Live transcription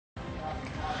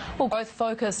Well,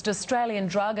 growth-focused Australian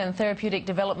drug and therapeutic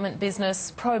development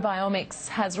business Probiomics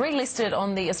has relisted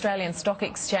on the Australian Stock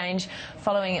Exchange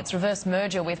following its reverse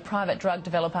merger with private drug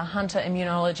developer Hunter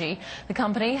Immunology. The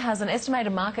company has an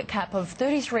estimated market cap of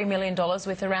 $33 million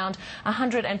with around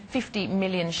 150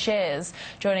 million shares.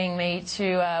 Joining me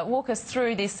to walk us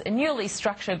through this newly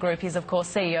structured group is, of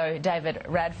course, CEO David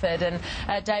Radford. And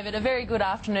David, a very good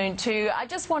afternoon to you. I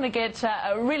just want to get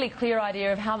a really clear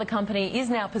idea of how the company is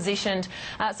now positioned.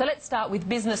 So let's start with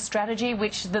business strategy,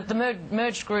 which the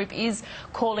merged group is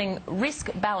calling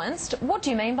risk-balanced. What do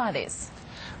you mean by this?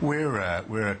 We're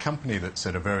a company that's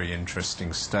at a very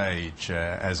interesting stage,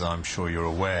 as I'm sure you're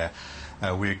aware.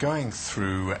 We're going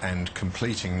through and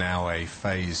completing now a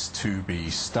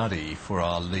phaseIIb study for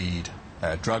our lead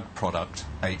drug product,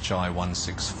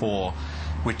 HI-164,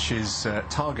 which is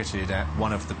targeted at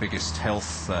one of the biggest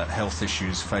health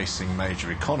issues facing major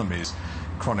economies,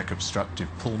 chronic obstructive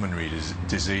pulmonary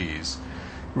disease.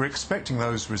 We're expecting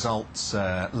those results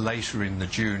later in the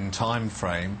June time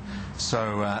frame,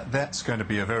 so that's going to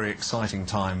be a very exciting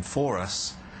time for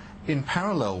us. In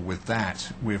parallel with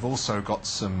that, we've also got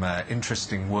some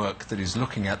interesting work that is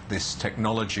looking at this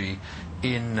technology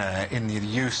in the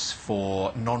use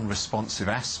for non-responsive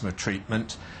asthma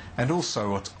treatment and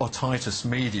also otitis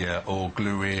media or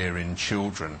glue ear in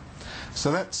children.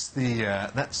 So that's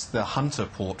the Hunter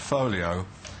portfolio.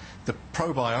 The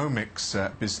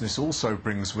Probiomics business also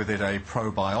brings with it a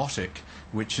probiotic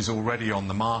which is already on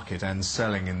the market and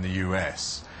selling in the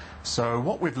US. So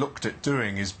what we've looked at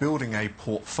doing is building a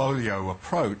portfolio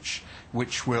approach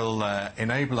which will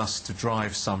enable us to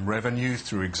drive some revenue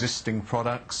through existing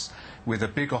products with a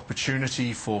big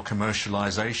opportunity for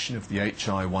commercialisation of the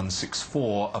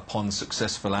HI-164 upon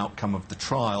successful outcome of the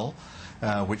trial,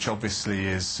 which obviously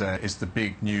is the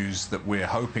big news that we're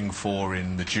hoping for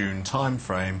in the June time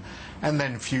frame, and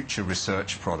then future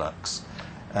research products.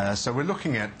 So we're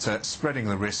looking at spreading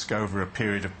the risk over a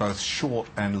period of both short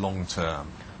and long term.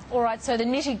 All right, so the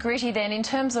nitty-gritty then, in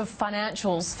terms of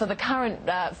financials for the current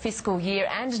fiscal year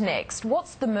and next,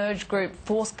 what's the merged group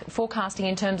forecasting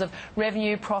in terms of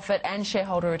revenue, profit and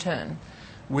shareholder return?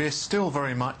 We're still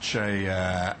very much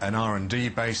an R&D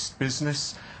based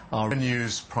business. Our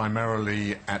revenues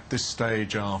primarily at this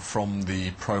stage are from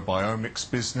the Probiomics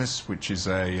business, which is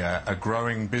a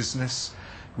growing business.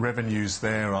 Revenues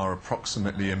there are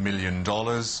approximately $1 million.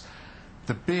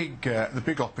 The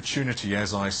big opportunity,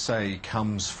 as I say,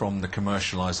 comes from the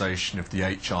commercialisation of the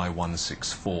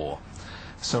HI-164.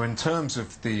 So in terms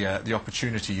of the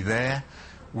opportunity there,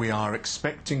 we are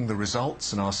expecting the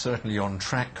results and are certainly on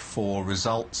track for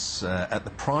results at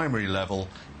the primary level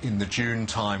in the June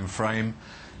time frame.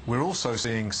 We're also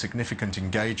seeing significant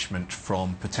engagement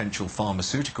from potential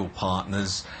pharmaceutical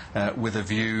partners with a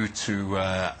view to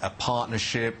a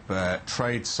partnership,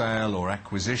 trade sale or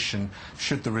acquisition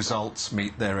should the results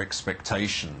meet their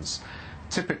expectations.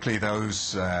 Typically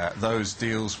those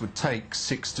deals would take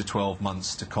 6 to 12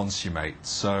 months to consummate.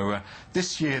 So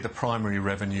this year the primary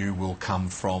revenue will come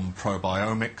from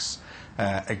Probiomics.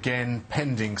 Again,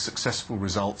 pending successful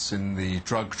results in the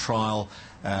drug trial,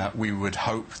 we would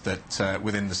hope that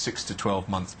within the 6 to 12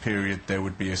 month period there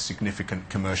would be a significant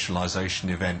commercialisation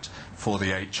event for the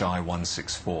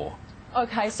HI-164.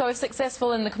 Okay, so if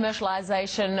successful in the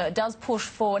commercialisation does push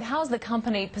forward, how is the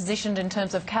company positioned in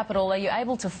terms of capital? Are you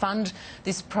able to fund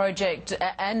this project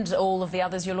and all of the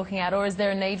others you're looking at, or is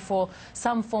there a need for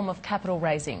some form of capital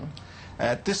raising?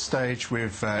 At this stage,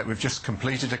 we've just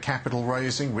completed a capital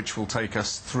raising, which will take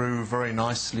us through very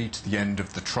nicely to the end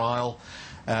of the trial.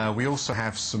 We also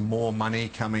have some more money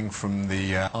coming from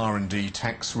the R&D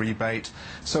tax rebate.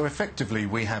 So effectively,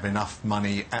 we have enough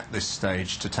money at this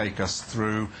stage to take us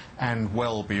through and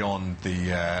well beyond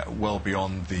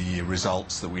the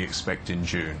results that we expect in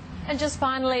June. And just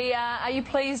finally, are you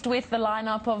pleased with the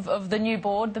lineup of the new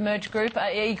board, the merged group? Are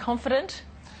you confident?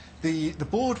 The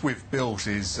board we've built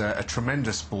is a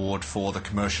tremendous board for the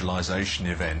commercialisation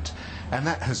event, and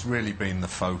that has really been the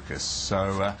focus.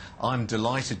 So I'm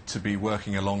delighted to be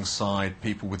working alongside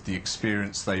people with the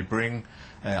experience they bring.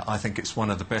 I think it's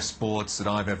one of the best boards that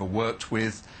I've ever worked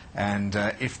with, and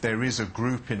if there is a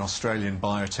group in Australian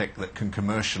biotech that can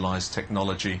commercialise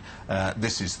technology,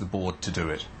 this is the board to do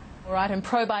it. All right, and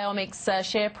Probiomics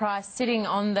share price sitting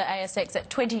on the ASX at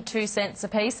 22 cents a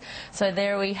piece. So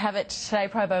there we have it today.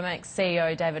 Probiomics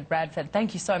CEO David Radford,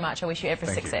 thank you so much. I wish you every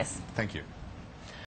success. Thank you.